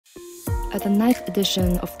At the 9th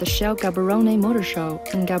edition of the Shell Gaborone Motor Show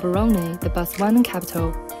in Gaborone, the Botswanan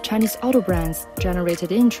capital, Chinese auto brands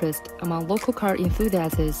generated interest among local car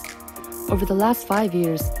enthusiasts. Over the last 5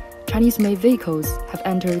 years, Chinese-made vehicles have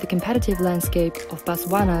entered the competitive landscape of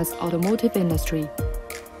Botswana's automotive industry.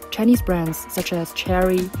 Chinese brands such as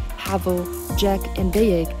Chery, Havel, Jack, and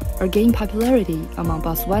Bayek are gaining popularity among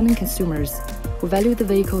Botswanan consumers who value the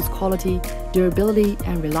vehicle's quality, durability,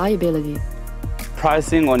 and reliability.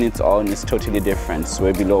 Pricing on its own is totally different. It's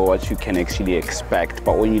way below what you can actually expect.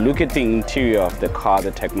 But when you look at the interior of the car,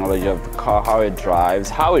 the technology of the car, how it drives,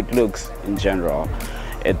 how it looks in general,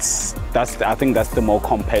 I think that's the more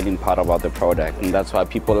compelling part about the product, and that's why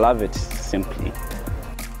people love it, simply.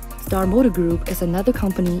 Star Motor Group is another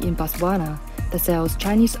company in Botswana that sells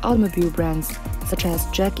Chinese automobile brands such as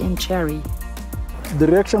Jack and Chery. The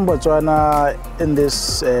reaction in Botswana in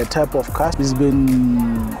this type of car has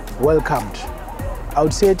been welcomed. I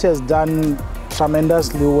would say it has done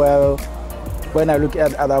tremendously well when I look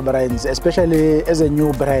at other brands, especially as a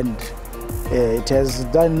new brand. It has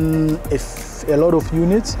done a lot of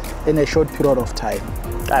units in a short period of time.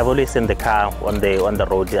 I've always seen the car on the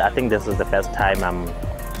road. I think this is the first time I'm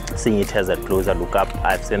seeing it as a closer look up.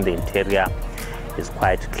 I've seen the interior is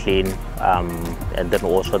quite clean, and then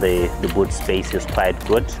also the boot space is quite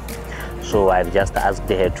good. So I've just asked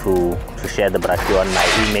her to share the brochure on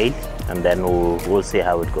my email, and then we'll see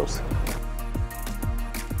how it goes.